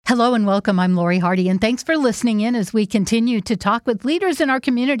Hello and welcome. I'm Lori Hardy, and thanks for listening in as we continue to talk with leaders in our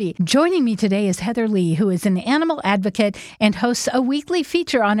community. Joining me today is Heather Lee, who is an animal advocate and hosts a weekly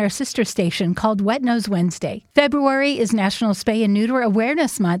feature on our sister station called Wet Nose Wednesday. February is National Spay and Neuter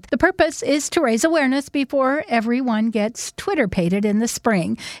Awareness Month. The purpose is to raise awareness before everyone gets Twitter-pated in the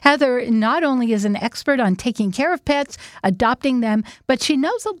spring. Heather not only is an expert on taking care of pets, adopting them, but she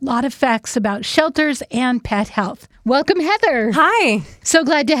knows a lot of facts about shelters and pet health. Welcome, Heather. Hi. So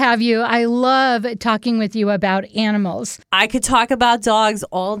glad to have you. I love talking with you about animals. I could talk about dogs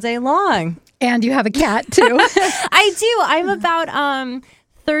all day long. And you have a cat, too. I do. I'm about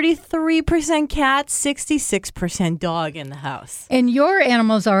 33% cat, 66% dog in the house. And your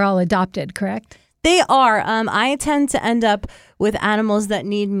animals are all adopted, correct? They are. I tend to end up with animals that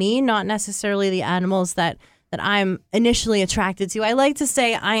need me, not necessarily the animals that I'm initially attracted to. I like to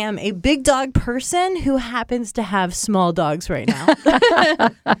say I am a big dog person who happens to have small dogs right now.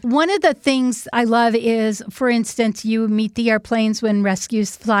 One of the things I love is, for instance, you meet the airplanes when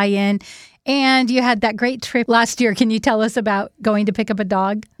rescues fly in, and you had that great trip last year. Can you tell us about going to pick up a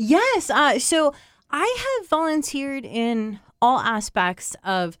dog? Yes. So I have volunteered in all aspects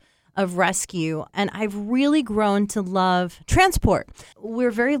of rescue, and I've really grown to love transport.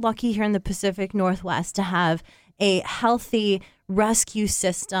 We're very lucky here in the Pacific Northwest to have a healthy rescue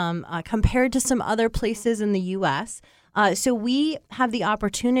system compared to some other places in the U.S. So we have the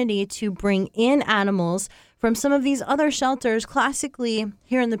opportunity to bring in animals from some of these other shelters. Classically,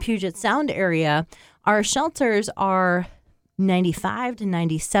 here in the Puget Sound area, our shelters are 95 to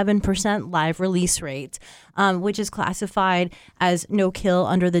 97% live release rate, which is classified as no-kill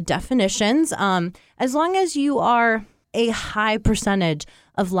under the definitions, as long as you are a high percentage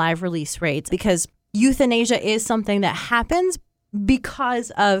of live release rates, because euthanasia is something that happens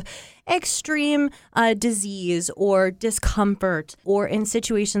because of extreme disease or discomfort, or in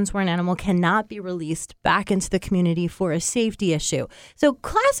situations where an animal cannot be released back into the community for a safety issue. So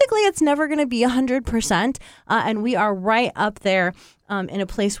classically, it's never going to be 100%, and we are right up there in a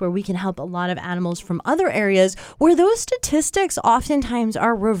place where we can help a lot of animals from other areas where those statistics oftentimes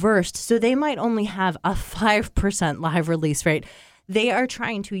are reversed. So they might only have a 5% live release rate. They are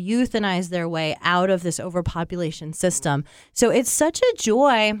trying to euthanize their way out of this overpopulation system. So it's such a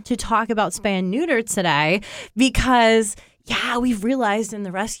joy to talk about spay and neuter today because, we've realized in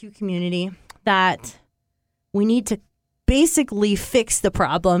the rescue community that we need to basically fix the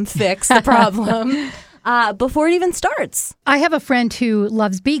problem before it even starts. I have a friend who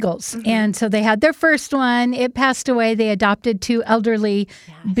loves beagles, and so they had their first one. It passed away. They adopted two elderly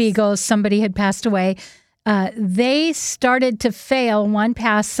beagles. Somebody had passed away. They started to fail. One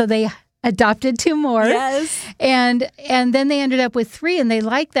passed, so they adopted two more. Yes. And then they ended up with three, and they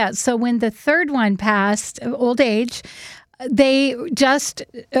liked that. So when the third one passed, old age, they just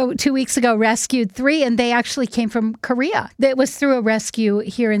 2 weeks ago rescued three, and they actually came from Korea. It was through a rescue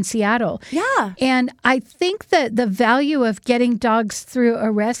here in Seattle. Yeah. And I think that the value of getting dogs through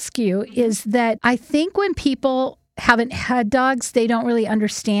a rescue is that I think when people haven't had dogs, they don't really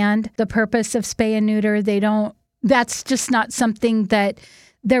understand the purpose of spay and neuter. That's just not something that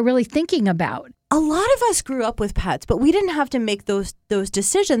they're really thinking about. A lot of us grew up with pets, but we didn't have to make those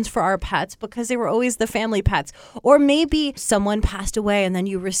decisions for our pets because they were always the family pets. Or maybe someone passed away and then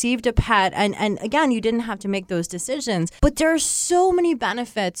you received a pet, and again, you didn't have to make those decisions. But there are so many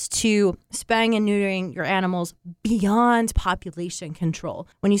benefits to spaying and neutering your animals beyond population control.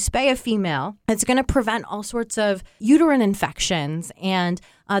 When you spay a female, it's going to prevent all sorts of uterine infections and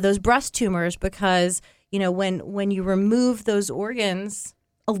those breast tumors because, when you remove those organs,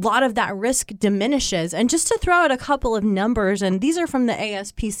 a lot of that risk diminishes. And just to throw out a couple of numbers, and these are from the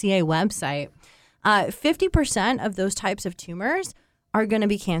ASPCA website, 50% of those types of tumors are going to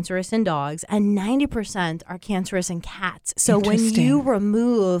be cancerous in dogs, and 90% are cancerous in cats. So when you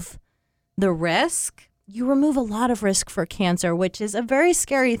remove the risk, you remove a lot of risk for cancer, which is a very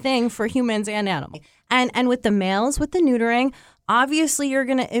scary thing for humans and animals. And with the males, with the neutering, obviously, you're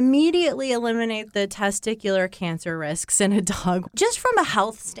going to immediately eliminate the testicular cancer risks in a dog. Just from a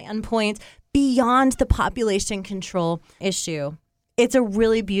health standpoint, beyond the population control issue, it's a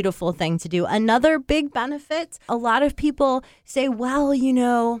really beautiful thing to do. Another big benefit, a lot of people say, well,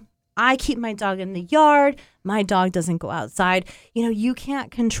 I keep my dog in the yard. My dog doesn't go outside. You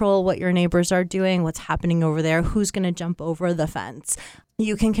can't control what your neighbors are doing, what's happening over there, who's going to jump over the fence.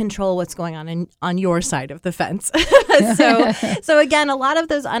 You can control what's going on your side of the fence. So again, a lot of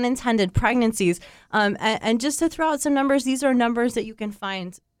those unintended pregnancies, and just to throw out some numbers, these are numbers that you can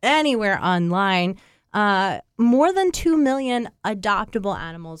find anywhere online. more than 2 million adoptable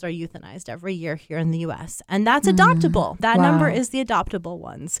animals are euthanized every year here in the U.S. And that's adoptable. That number is the adoptable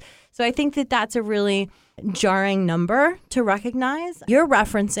ones. So I think that that's a really jarring number to recognize. You're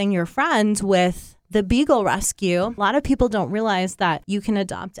referencing your friends with the Beagle rescue. A lot of people don't realize that you can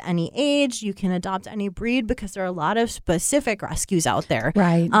adopt any age, you can adopt any breed, because there are a lot of specific rescues out there.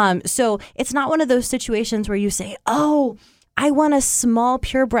 Right. So it's not one of those situations where you say, oh, I want a small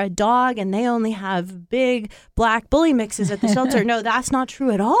purebred dog and they only have big black bully mixes at the shelter. No, that's not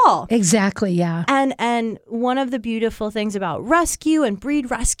true at all. Exactly, yeah. And one of the beautiful things about rescue and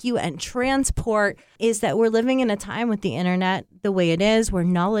breed rescue and transport is that we're living in a time with the internet the way it is, where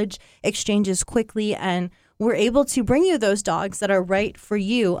knowledge exchanges quickly, and we're able to bring you those dogs that are right for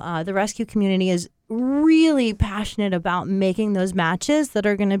you. The rescue community is really passionate about making those matches that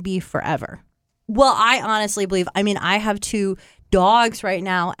are going to be forever. Well, I honestly believe, I have 2 dogs right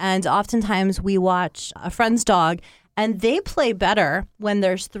now, and oftentimes we watch a friend's dog, and they play better when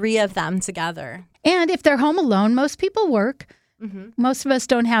there's 3 of them together. And if they're home alone, most people work. Most of us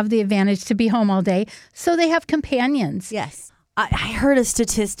don't have the advantage to be home all day, so they have companions. Yes. I heard a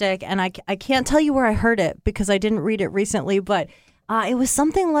statistic, and I can't tell you where I heard it because I didn't read it recently, but it was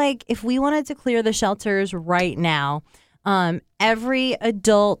something like, if we wanted to clear the shelters right now, every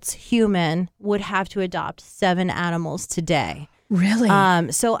adult human would have to adopt 7 animals today. Really?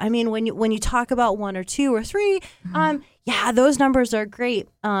 So when you talk about 1 or 2 or 3, yeah, those numbers are great.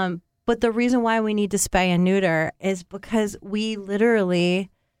 But the reason why we need to spay and neuter is because we literally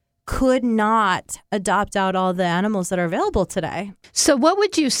could not adopt out all the animals that are available today. So what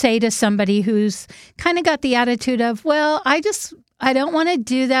would you say to somebody who's kind of got the attitude of, well, I don't want to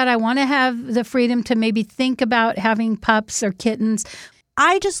do that. I want to have the freedom to maybe think about having pups or kittens.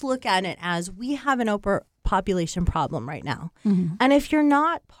 I just look at it as, we have an overpopulation problem right now. And if you're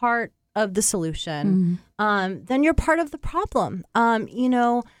not part of the solution, then you're part of the problem.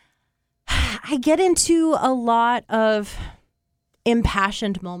 I get into a lot of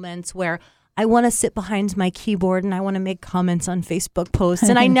impassioned moments where I want to sit behind my keyboard and I want to make comments on Facebook posts.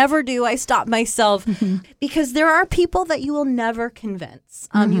 And I never do. I stop myself because there are people that you will never convince.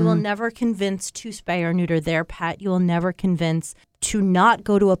 You will never convince to spay or neuter their pet. You will never convince to not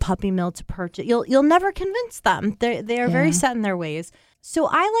go to a puppy mill to purchase. You'll never convince them. They are very set in their ways. So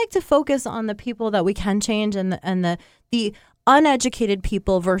I like to focus on the people that we can change, and the uneducated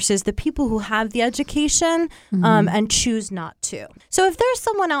people versus the people who have the education and choose not to. So if there's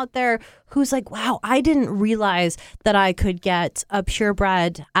someone out there who's like, wow, I didn't realize that I could get a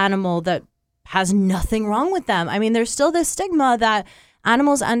purebred animal that has nothing wrong with them. There's still this stigma that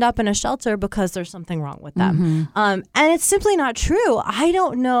animals end up in a shelter because there's something wrong with them. And it's simply not true. I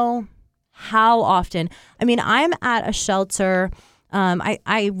don't know how often. I'm at a shelter.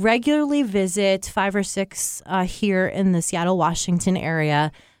 I regularly visit 5 or 6 here in the Seattle, Washington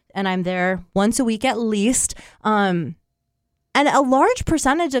area, and I'm there once a week at least. And a large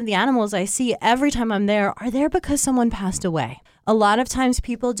percentage of the animals I see every time I'm there are there because someone passed away. A lot of times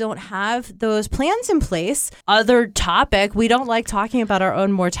people don't have those plans in place. Other topic, we don't like talking about our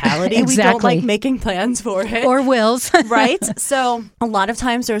own mortality. Exactly. We don't like making plans for it. Or wills. Right? So a lot of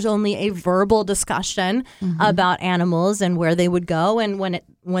times there's only a verbal discussion about animals and where they would go. And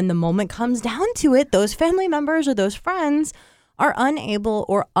when the moment comes down to it, those family members or those friends are unable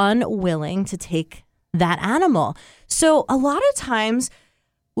or unwilling to take that animal. So a lot of times,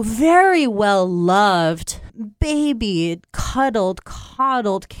 very well loved, babied, cuddled,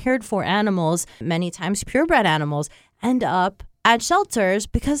 coddled, cared for animals, many times purebred animals, end up at shelters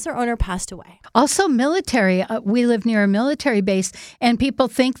because their owner passed away. Also military. We live near a military base, and people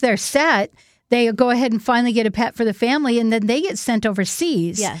think they're set. They go ahead and finally get a pet for the family, and then they get sent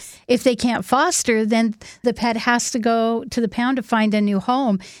overseas. Yes. If they can't foster, then the pet has to go to the pound to find a new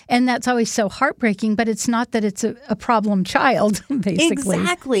home. And that's always so heartbreaking, but it's not that it's a problem child,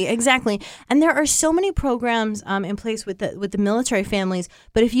 basically. Exactly. And there are so many programs in place with the military families.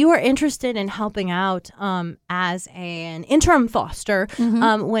 But if you are interested in helping out as an interim foster,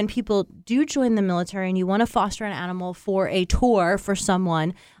 when people do join the military and you want to foster an animal for a tour for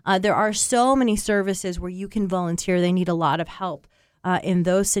someone, there are so many services where you can volunteer. They need a lot of help in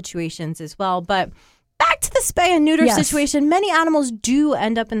those situations as well. But back to the spay and neuter situation, many animals do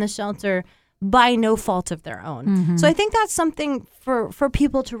end up in the shelter by no fault of their own. So I think that's something for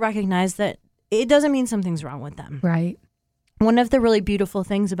people to recognize, that it doesn't mean something's wrong with them. Right. One of the really beautiful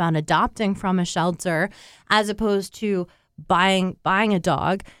things about adopting from a shelter, as opposed to buying a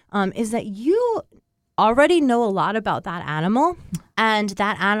dog, is that you already know a lot about that animal, and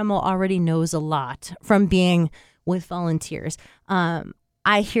that animal already knows a lot from being with volunteers.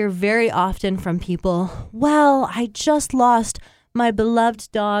 I hear very often from people, well, I just lost my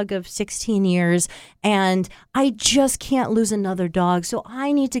beloved dog of 16 years and I just can't lose another dog. So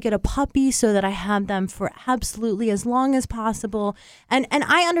I need to get a puppy so that I have them for absolutely as long as possible. And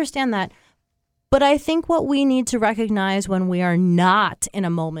I understand that. But I think what we need to recognize when we are not in a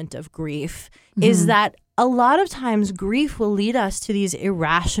moment of grief is that a lot of times grief will lead us to these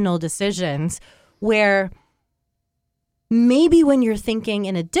irrational decisions where maybe when you're thinking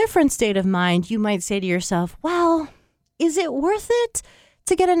in a different state of mind, you might say to yourself, well, is it worth it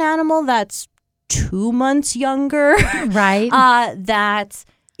to get an animal that's 2 months younger? Right. That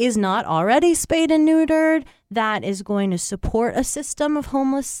is not already spayed and neutered, that is going to support a system of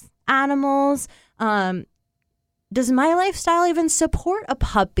homeless animals? Does my lifestyle even support a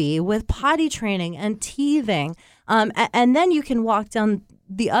puppy with potty training and teething? And then you can walk down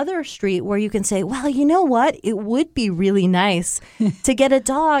the other street where you can say, well, you know what? It would be really nice to get a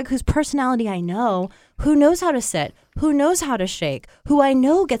dog whose personality I know, who knows how to sit, who knows how to shake, who I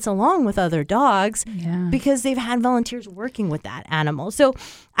know gets along with other dogs because they've had volunteers working with that animal. So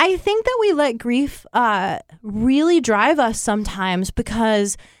I think that we let grief really drive us sometimes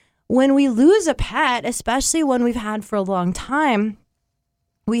because when we lose a pet, especially one we've had for a long time,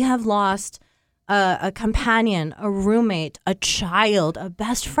 we have lost a companion, a roommate, a child, a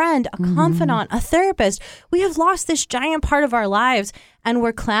best friend, a confidant, a therapist. We have lost this giant part of our lives, and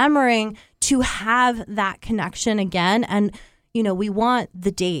we're clamoring to have that connection again. And, you know, we want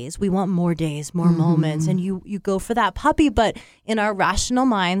the days. We want more days, more moments. And you go for that puppy. But in our rational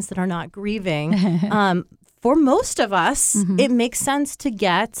minds that are not grieving, for most of us, it makes sense to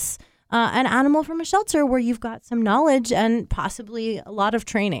get an animal from a shelter where you've got some knowledge and possibly a lot of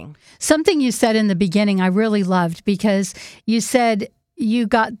training. Something you said in the beginning I really loved, because you said you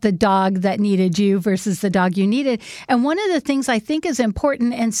got the dog that needed you versus the dog you needed. And one of the things I think is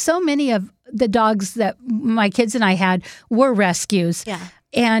important, and so many of the dogs that my kids and I had were rescues. Yeah.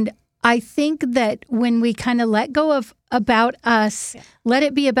 And I think that when we kind of let go of about us, let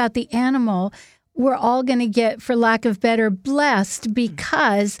it be about the animal, we're all going to get, for lack of better, blessed,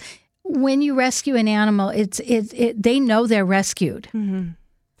 because when you rescue an animal, they know they're rescued. And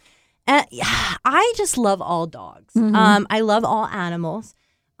I just love all dogs. I love all animals.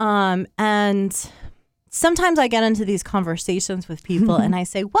 And sometimes I get into these conversations with people and I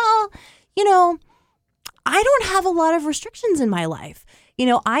say, well, you know, I don't have a lot of restrictions in my life. You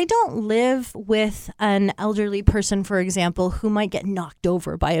know, I don't live with an elderly person, for example, who might get knocked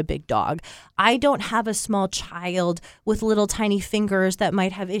over by a big dog. I don't have a small child with little tiny fingers that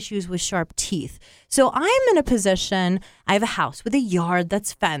might have issues with sharp teeth. So I'm in a position, I have a house with a yard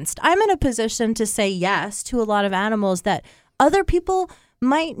that's fenced. I'm in a position to say yes to a lot of animals that other people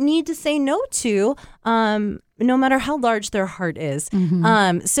might need to say no to, no matter how large their heart is.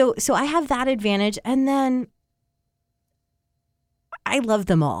 So I have that advantage. And then I love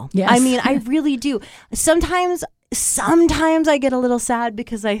them all. Yes. I mean, I really do. Sometimes I get a little sad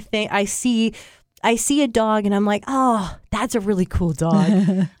because I think I see a dog and I'm like, oh, that's a really cool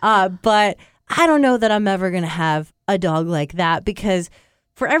dog. But I don't know that I'm ever going to have a dog like that, because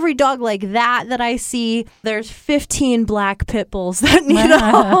for every dog like that I see, there's 15 black pit bulls that need a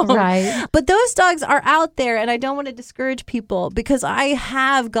home. Right. But those dogs are out there, and I don't want to discourage people, because I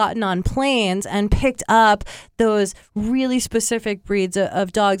have gotten on planes and picked up those really specific breeds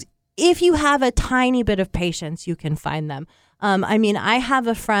of dogs. If you have a tiny bit of patience, you can find them. I mean, I have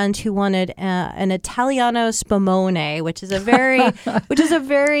a friend who wanted an Italiano Spumone, which is a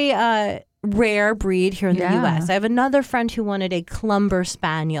very rare breed here in the U.S. I have another friend who wanted a Clumber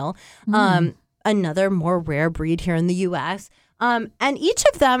Spaniel, another more rare breed here in the U.S. And each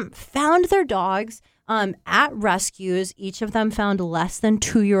of them found their dogs at rescues. Each of them found less than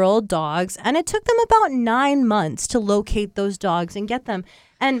 2-year-old dogs, and it took them about 9 months to locate those dogs and get them.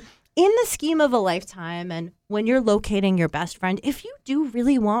 And in the scheme of a lifetime, and when you're locating your best friend, if you do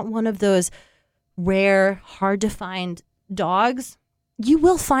really want one of those rare, hard-to-find dogs, you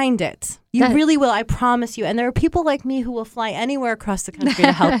will find it. You really will. I promise you. And there are people like me who will fly anywhere across the country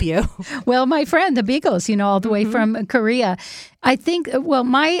to help you. Well, my friend, the Beagles, all the way from Korea. I think,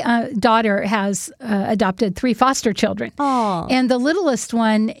 my daughter has adopted 3 foster children. Oh. And the littlest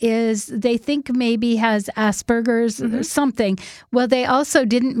one is, they think maybe has Asperger's or something. Well, they also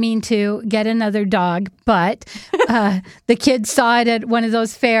didn't mean to get another dog, but the kids saw it at one of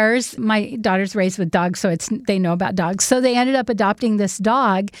those fairs. My daughter's raised with dogs, so they know about dogs. So they ended up adopting this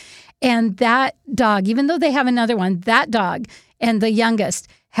dog. And that dog, even though they have another one, that dog and the youngest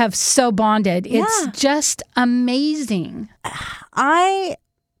have so bonded. It's just amazing. I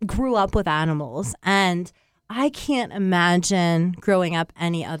grew up with animals, and I can't imagine growing up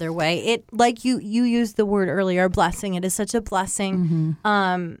any other way. It, like you used the word earlier, blessing. It is such a blessing.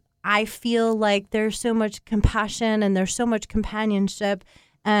 I feel like there's so much compassion and there's so much companionship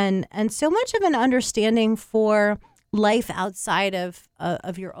and so much of an understanding for life outside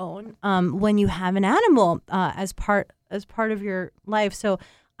of your own when you have an animal as part of your life. So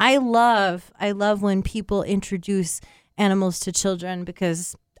I love when people introduce animals to children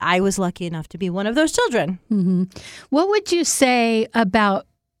because I was lucky enough to be one of those children. What would you say about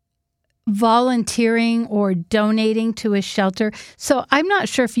volunteering or donating to a shelter? So I'm not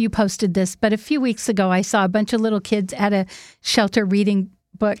sure if you posted this, but a few weeks ago I saw a bunch of little kids at a shelter reading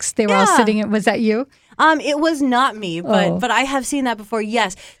books. They were all sitting. Was that you? It was not me, but I have seen that before.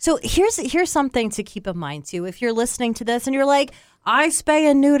 Yes. So here's something to keep in mind too. If you're listening to this and you're like, I spay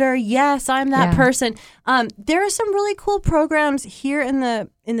and neuter, yes, I'm that person. There are some really cool programs here in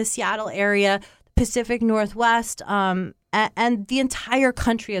the Seattle area, Pacific Northwest, and the entire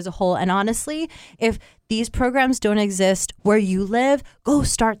country as a whole. And honestly, if these programs don't exist where you live, go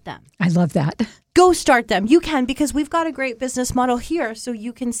start them. I love that. Go start them. You can, because we've got a great business model here. So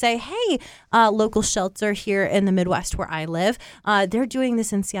you can say, hey, local shelter here in the Midwest where I live, they're doing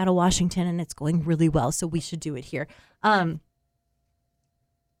this in Seattle, Washington, and it's going really well. So we should do it here.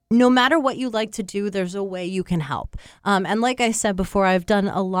 No matter what you like to do, there's a way you can help. And like I said before, I've done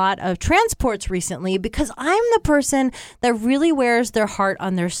a lot of transports recently because I'm the person that really wears their heart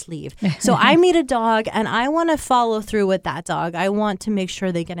on their sleeve. So I meet a dog and I want to follow through with that dog. I want to make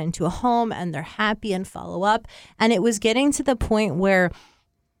sure they get into a home and they're happy and follow up. And it was getting to the point where,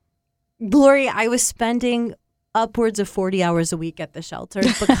 Lori, I was spending upwards of 40 hours a week at the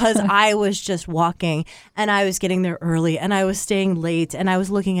shelters because I was just walking and I was getting there early and I was staying late and I was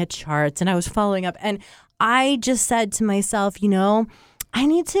looking at charts and I was following up. And I just said to myself, I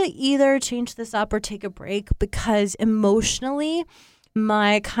need to either change this up or take a break because emotionally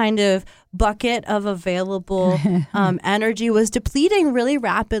my kind of bucket of available energy was depleting really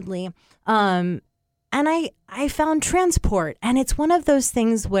rapidly. And I found transport, and it's one of those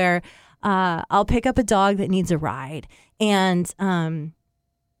things where I'll pick up a dog that needs a ride, and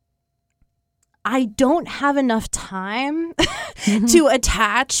I don't have enough time to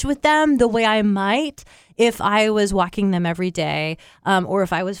attach with them the way I might if I was walking them every day or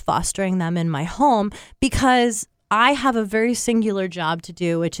if I was fostering them in my home, because I have a very singular job to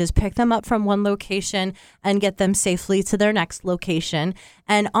do, which is pick them up from one location and get them safely to their next location.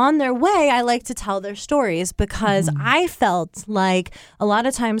 And on their way, I like to tell their stories because I felt like a lot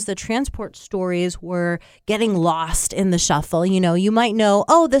of times the transport stories were getting lost in the shuffle. You might know,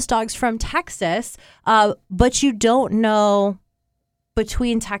 oh, this dog's from Texas, but you don't know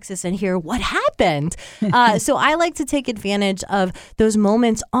between Texas and here what happened. So I like to take advantage of those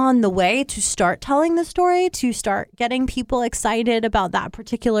moments on the way to start telling the story, to start getting people excited about that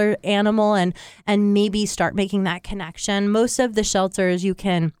particular animal and maybe start making that connection. Most of the shelters you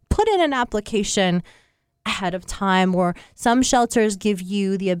can put in an application ahead of time, or some shelters give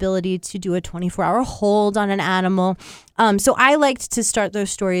you the ability to do a 24-hour hold on an animal. So I liked to start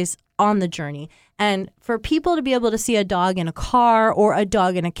those stories on the journey. And for people to be able to see a dog in a car or a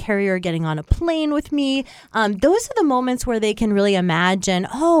dog in a carrier getting on a plane with me, those are the moments where they can really imagine,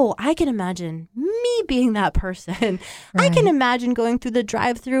 oh, I can imagine me being that person. Right. I can imagine going through the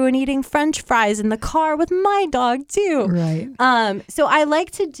drive-thru and eating French fries in the car with my dog too. Right. So I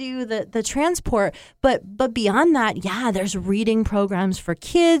like to do the transport, but beyond that, there's reading programs for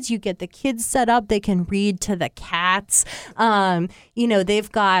kids. You get the kids set up. They can read to the cats.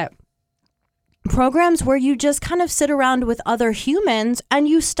 They've got programs where you just kind of sit around with other humans and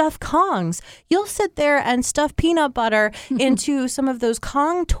you stuff Kongs. You'll sit there and stuff peanut butter into some of those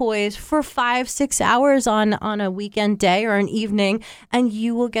Kong toys for 5-6 hours on a weekend day or an evening, and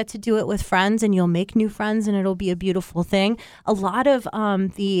you will get to do it with friends and you'll make new friends and it'll be a beautiful thing. A lot of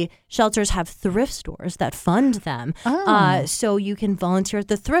the shelters have thrift stores that fund them. So you can volunteer at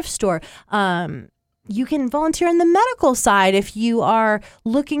the thrift store. You can volunteer in the medical side if you are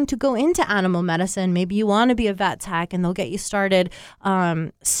looking to go into animal medicine. Maybe you want to be a vet tech and they'll get you started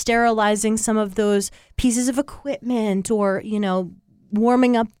sterilizing some of those pieces of equipment or,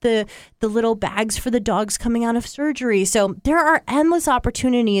 warming up the little bags for the dogs coming out of surgery. So there are endless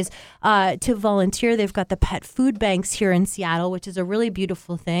opportunities to volunteer. They've got the pet food banks here in Seattle, which is a really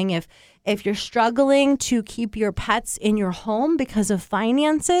beautiful thing. If you're struggling to keep your pets in your home because of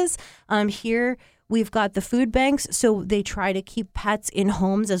finances, here we've got the food banks, so they try to keep pets in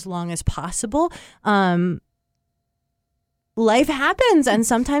homes as long as possible. life happens, and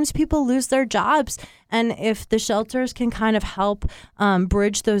sometimes people lose their jobs. And if the shelters can kind of help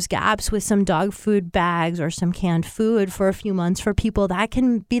bridge those gaps with some dog food bags or some canned food for a few months for people, that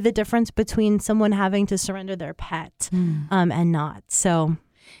can be the difference between someone having to surrender their pet and not. So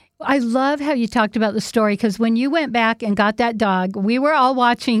I love how you talked about the story, because when you went back and got that dog, we were all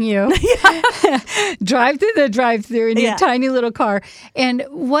watching you drive through the drive-through in your tiny little car. And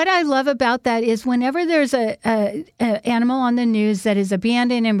what I love about that is whenever there's a animal on the news that is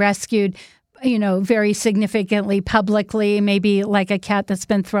abandoned and rescued, very significantly, publicly, maybe like a cat that's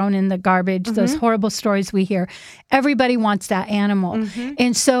been thrown in the garbage, those horrible stories we hear, everybody wants that animal.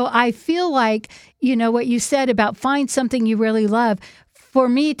 And so I feel like, what you said about find something you really love. For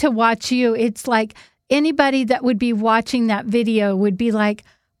me to watch you, it's like anybody that would be watching that video would be like,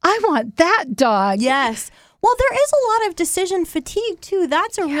 I want that dog. Yes. Well, there is a lot of decision fatigue, too.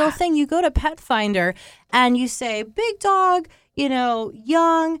 That's a real thing. You go to Pet Finder and you say, big dog,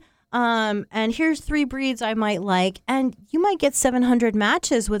 young, and here's 3 breeds I might like. And you might get 700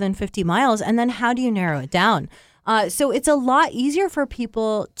 matches within 50 miles. And then how do you narrow it down? So it's a lot easier for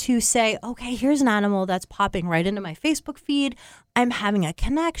people to say, okay, here's an animal that's popping right into my Facebook feed. I'm having a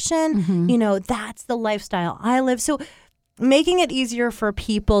connection. That's the lifestyle I live. So making it easier for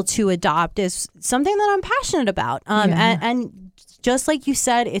people to adopt is something that I'm passionate about. And just like you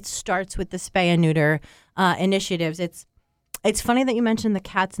said, it starts with the spay and neuter initiatives. It's funny that you mentioned the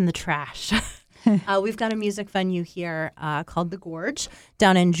cats in the trash. We've got a music venue here called The Gorge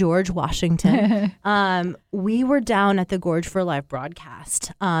down in George, Washington. We were down at The Gorge for a live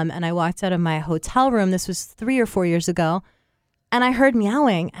broadcast, and I walked out of my hotel room. This was 3 or 4 years ago, and I heard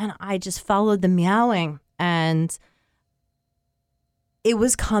meowing, and I just followed the meowing, and it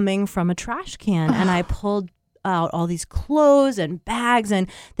was coming from a trash can, and I pulled out all these clothes and bags, and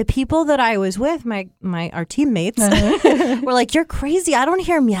the people that I was with, our teammates, were like, "You're crazy! I don't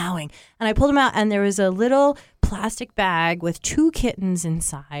hear meowing." And I pulled them out, and there was a little plastic bag with 2 kittens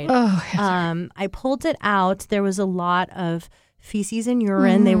inside. I pulled it out. There was a lot of feces and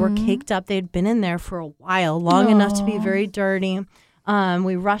urine. They were caked up. They had been in there for a while, long enough to be very dirty.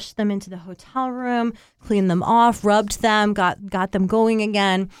 We rushed them into the hotel room, cleaned them off, rubbed them, got them going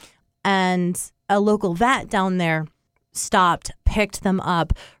again, and a local vet down there stopped, picked them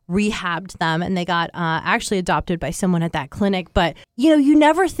up, rehabbed them, and they got actually adopted by someone at that clinic. But, you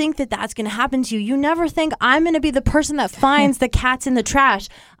never think that that's going to happen to you. You never think I'm going to be the person that finds the cats in the trash.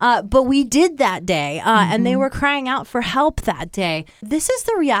 But we did that day, and they were crying out for help that day. This is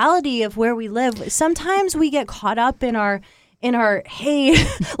the reality of where we live. Sometimes we get caught up in our hey,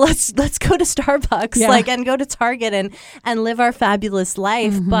 let's go to Starbucks, and go to Target and live our fabulous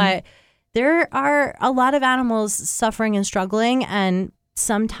life. But there are a lot of animals suffering and struggling, and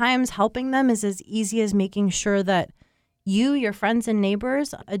sometimes helping them is as easy as making sure that you, your friends and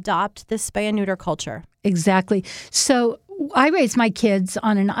neighbors adopt this spay and neuter culture. Exactly. So I raised my kids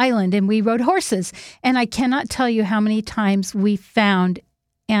on an island, and we rode horses, and I cannot tell you how many times we found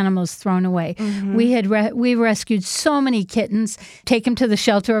animals thrown away. We rescued so many kittens, take them to the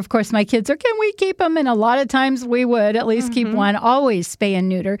shelter. Of course, my kids are, can we keep them? And a lot of times we would at least keep one, always spay and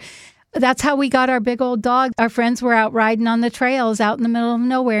neuter. That's how we got our big old dog. Our friends were out riding on the trails out in the middle of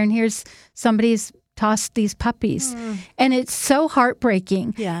nowhere, and here's somebody's tossed these puppies. And it's so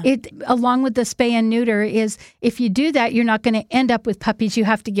heartbreaking. It, along with the spay and neuter, is if you do that, you're not going to end up with puppies you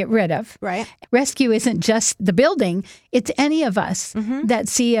have to get rid of. Right. Rescue isn't just the building. It's any of us that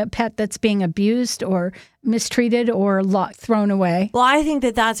see a pet that's being abused or mistreated or thrown away. Well, I think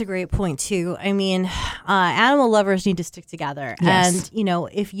that that's a great point, too. I mean, animal lovers need to stick together. Yes. And,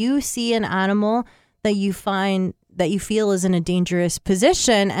 if you see an animal that you find that you feel is in a dangerous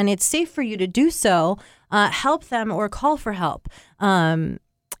position and it's safe for you to do so, help them or call for help.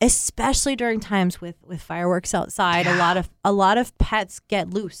 Especially during times with fireworks outside, a lot of pets get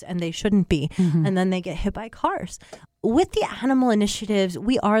loose and they shouldn't be, and then they get hit by cars. With the animal initiatives,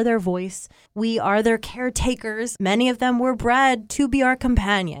 we are their voice. We are their caretakers. Many of them were bred to be our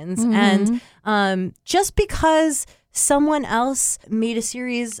companions. And just because someone else made a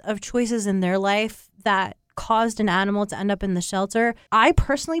series of choices in their life that caused an animal to end up in the shelter, I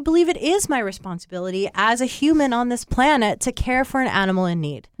personally believe it is my responsibility as a human on this planet to care for an animal in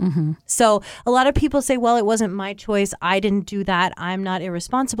need. So a lot of people say, well, it wasn't my choice. I didn't do that. I'm not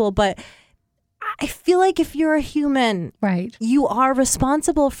irresponsible. But I feel like if you're a human, right, you are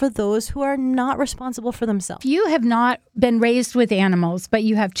responsible for those who are not responsible for themselves. If you have not been raised with animals, but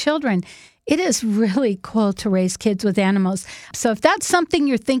you have children, it is really cool to raise kids with animals. So if that's something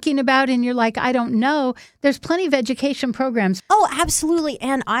you're thinking about and you're like, I don't know, there's plenty of education programs. Oh, absolutely.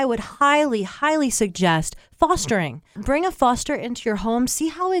 And I would highly, highly suggest fostering. Bring a foster into your home. See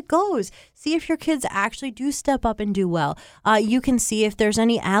how it goes. See if your kids actually do step up and do well. You can see if there's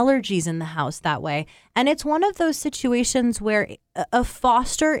any allergies in the house that way. And it's one of those situations where a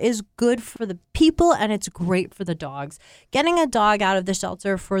foster is good for the people and it's great for the dogs. Getting a dog out of the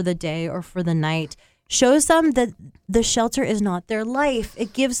shelter for the day or for the night shows them that the shelter is not their life.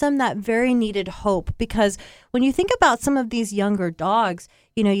 It gives them that very needed hope, because when you think about some of these younger dogs,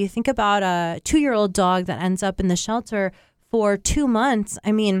 you think about a 2-year-old dog that ends up in the shelter for 2 months.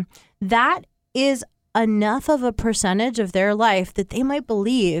 I mean, that is enough of a percentage of their life that they might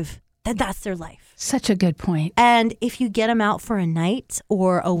believe that that's their life. Such a good point. And if you get them out for a night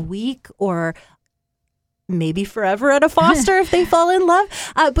or a week or maybe forever at a foster if they fall in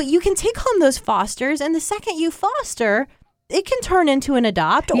love. But you can take home those fosters, and the second you foster, it can turn into an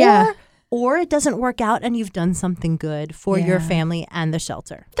adopt, or it doesn't work out and you've done something good for your family and the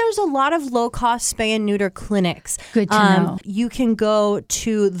shelter. There's a lot of low-cost spay and neuter clinics. Good to know. You can go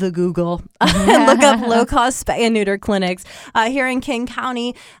to the Google and look up low-cost spay and neuter clinics here in King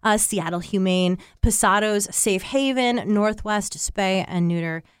County, Seattle Humane, Pasado's Safe Haven, Northwest Spay and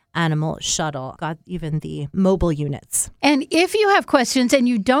Neuter Animal Shuttle. Got even the mobile units. And if you have questions and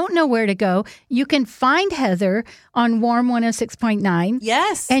you don't know where to go, you can find Heather on Warm 106.9.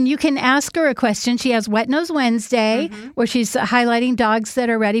 Yes. And you can ask her a question. She has Wet Nose Wednesday, where she's highlighting dogs that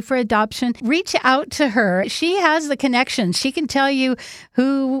are ready for adoption. Reach out to her. She has the connections. She can tell you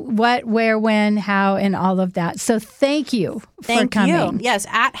who, what, where, when, how, and all of that. So thank you for coming. You. Yes,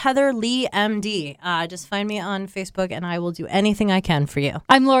 at Heather Lee MD. Just find me on Facebook and I will do anything I can for you.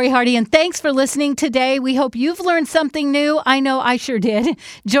 I'm Lori Hardy, and thanks for listening today. We hope you've learned something new. I know I sure did.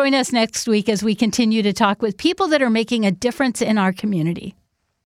 Join us next week as we continue to talk with people that are making a difference in our community.